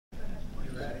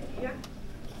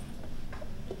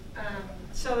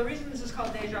So the reason this is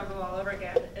called Deja Vu all over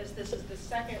again is this is the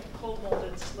second cold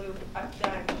molded sloop I've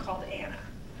done called Anna.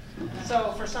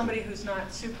 So for somebody who's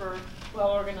not super well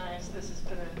organized, this has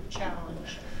been a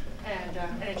challenge.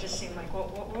 And it just seemed like,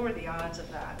 what were the odds of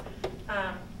that?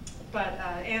 But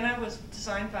Anna was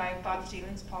designed by Bob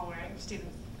Stevens,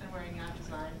 Stevens and Waring Yacht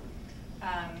Design.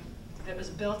 That was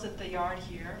built at the yard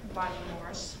here by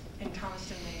Morse in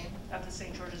Thomaston, Maine, up the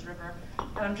St. George's River.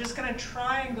 And I'm just going to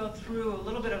try and go through a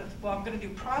little bit of, well, I'm going to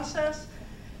do process,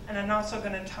 and I'm also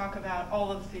going to talk about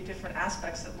all of the different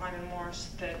aspects that Lyman Morse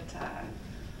that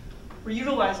were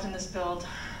utilized in this build.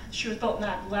 She was built in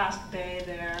that last bay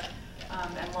there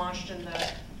and launched in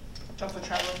the Jumbo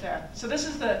Traveler Fair. So this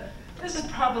is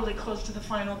probably close to the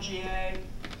final GA.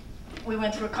 We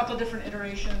went through a couple of different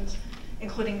iterations,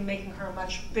 including making her a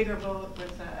much bigger boat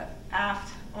with an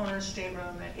aft owner's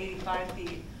stateroom at 85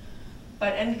 feet.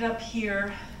 But ended up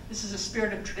here, this is a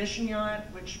Spirit of Tradition yacht,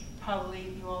 which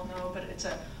probably you all know, but it's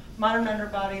a modern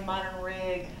underbody, modern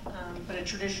rig, but a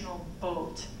traditional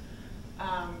boat.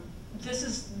 This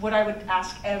is what I would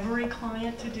ask every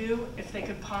client to do, if they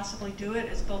could possibly do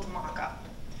it, is build a mock-up.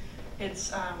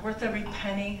 It's worth every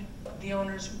penny. The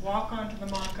owners walk onto the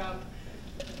mock-up,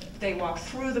 they walk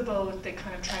through the boat, they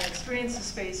kind of try and experience the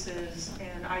spaces,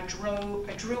 and I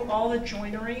drew all the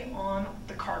joinery on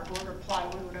the cardboard or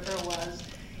plywood, whatever it was,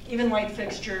 even light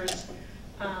fixtures.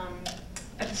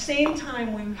 At the same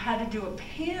time, we had to do a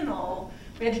panel.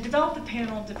 We had to develop the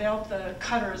panel, develop the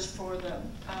cutters for the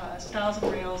stiles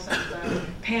and rails and the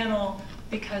panel,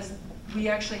 because we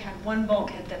actually had one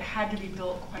bulkhead that had to be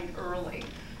built quite early.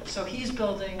 So he's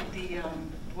building the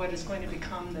what is going to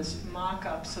become this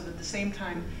mock-up, so that at the same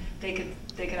time they could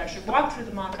actually walk through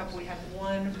the mock-up. We had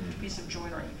one piece of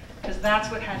joinery, because that's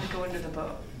what had to go into the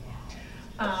boat.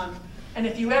 And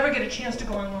if you ever get a chance to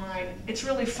go online, it's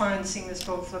really fun seeing this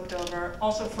boat flipped over.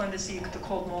 Also fun to see the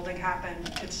cold molding happen.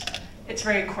 It's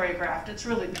very choreographed. It's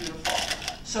really beautiful.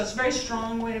 So it's a very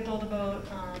strong way to build a boat.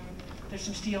 There's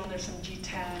some steel and there's some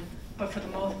G10, but for the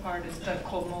most part, it's the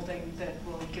cold molding that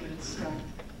will give it its strength.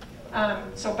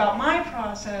 So about my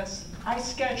process, I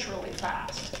sketch really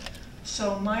fast.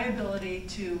 So my ability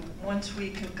to, once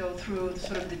we could go through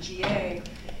sort of the GA,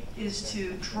 is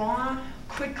to draw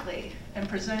quickly and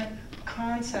present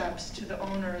concepts to the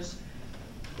owners.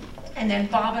 And then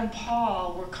Bob and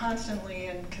Paul were constantly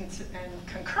and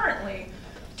concurrently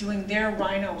doing their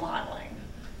rhino modeling.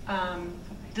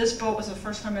 This boat was the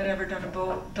first time I'd ever done a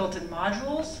boat built in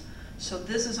modules. So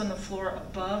this is on the floor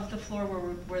above the floor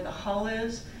where the hull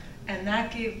is. And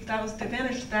that was the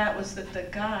advantage to that, was that the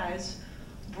guys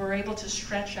were able to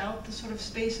stretch out the sort of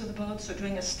space of the boat. So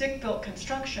doing a stick-built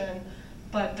construction,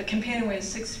 but the companionway is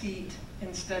 6 feet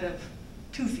instead of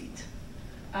 2 feet.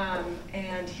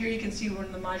 And here you can see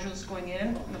when the module is going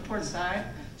in on the port side.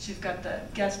 So you've got the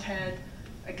guest head,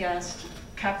 a guest,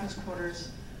 captain's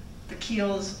quarters, the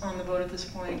keels on the boat at this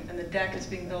point, and the deck is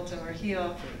being built over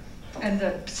heel. And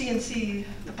the CNC,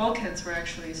 the bulkheads were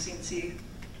actually CNC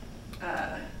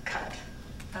cut,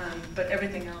 but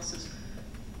everything else is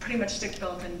pretty much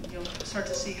stick-built, and you'll start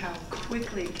to see how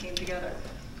quickly it came together.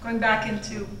 Going back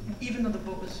into, even though the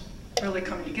boat was really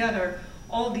coming together,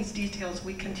 all of these details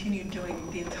we continued doing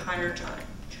the entire time.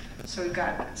 So we've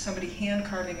got somebody hand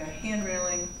carving a hand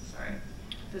railing,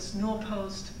 this newel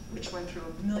post, which went through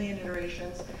a million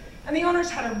iterations, and the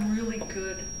owners had a really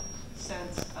good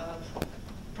sense of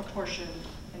proportion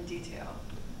and detail.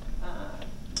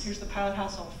 Here's the pilot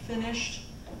house all finished.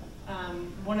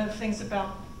 One of the things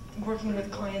about working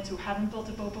with clients who haven't built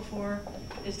a boat before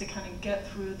is to kind of get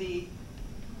through the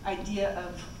idea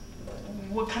of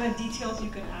what kind of details you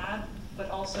can add, but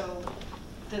also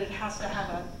that it has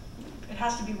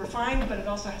to be refined, but it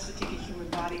also has to take a human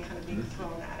body kind of being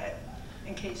thrown at it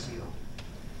in case you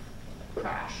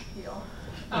crash, heel.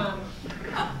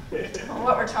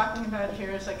 What we're talking about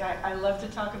here is, like, I love to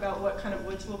talk about what kind of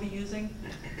woods we'll be using.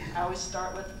 I always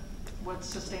start with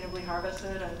what's sustainably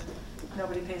harvested, and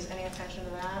nobody pays any attention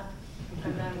to that.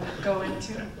 And then go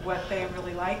into what they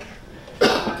really like.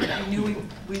 I knew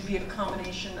we'd be a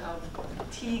combination of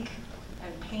teak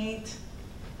and paint.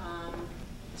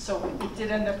 So it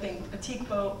did end up being a teak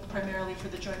boat, primarily for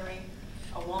the joinery,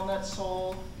 a walnut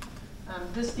sole.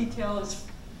 This detail is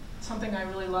something I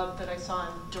really loved that I saw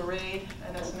in Dorade,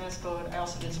 an S&S boat. I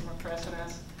also did some work for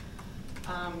S&S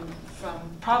from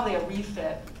probably a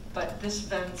refit, but this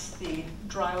vents the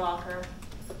dry locker,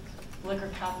 liquor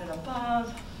cabinet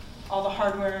above, all the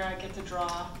hardware I get to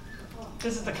draw.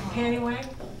 This is the companionway.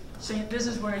 So this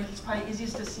is where it's probably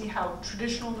easiest to see how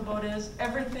traditional the boat is.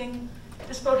 Everything,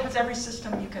 this boat has every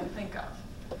system you can think of.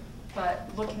 But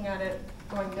looking at it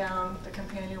going down the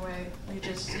companionway, you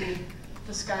just see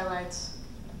the skylights.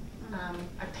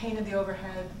 I painted the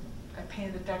overhead. I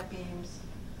painted the deck beams.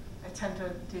 I tend to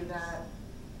do that.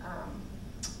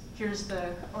 Here's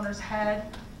the owner's head.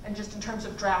 And just in terms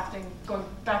of drafting, going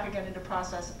back again into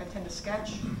process, I tend to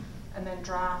sketch and then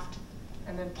draft.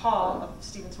 And then Paul of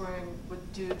Stevens Waring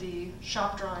would do the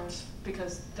shop drawings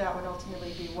because that would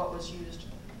ultimately be what was used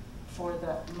for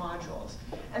the modules.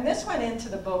 And this went into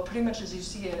the boat pretty much as you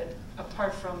see it,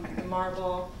 apart from the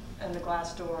marble and the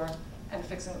glass door and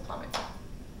fixing the plumbing.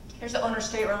 Here's the owner's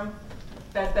stateroom,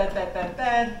 bed, bed, bed, bed,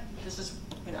 bed. This is,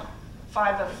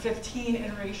 5 of 15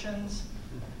 iterations.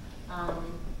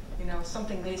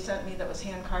 Something they sent me that was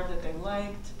hand carved that they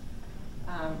liked.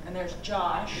 And there's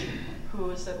Josh, who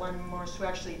is at Lyman Morse, who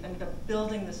actually ended up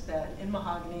building this bed in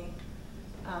mahogany,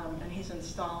 and he's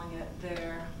installing it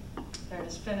there. There it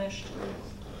is finished.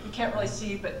 You can't really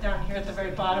see, but down here at the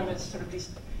very bottom is sort of these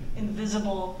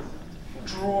invisible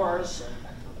drawers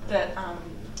that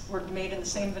were made in the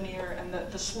same veneer, and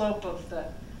the slope of the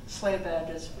sleigh bed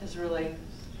is really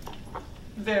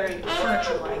very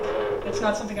furniture-like. It's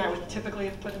not something I would typically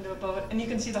have put into a boat. And you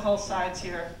can see the hull sides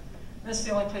here. This is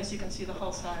the only place you can see the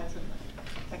hull sides and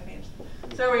the deck beams.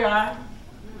 So there we are.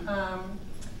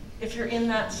 If you're in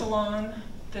that salon,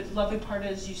 the lovely part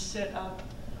is you sit up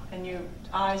and your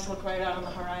eyes look right out on the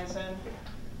horizon.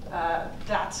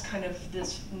 That's kind of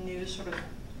this new sort of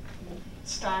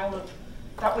style of,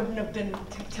 that wouldn't have been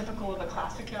typical of a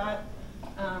classic yacht.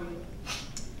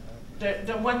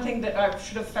 The one thing that I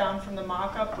should have found from the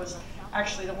mock-up was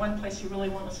actually the one place you really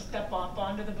want to step up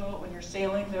onto the boat when you're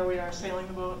sailing. There we are, sailing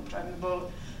the boat, driving the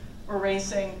boat, we're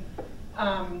racing.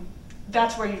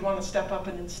 That's where you'd want to step up,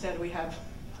 and instead we have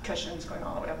cushions going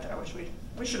all the way up there, which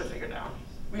we should have figured out.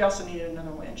 We also needed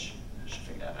another winch. Should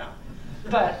figure that out.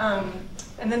 But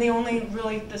and then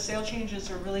the sail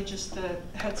changes are really just the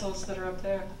head sails that are up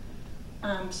there.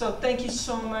 So thank you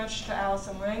so much to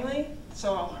Allison Langley.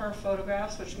 So all her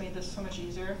photographs, which made this so much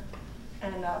easier,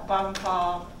 and Bob and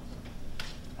Paul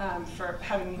for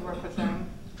having me work with them,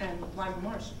 and Lyman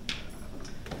Morse.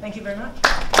 Thank you very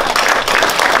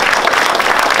much.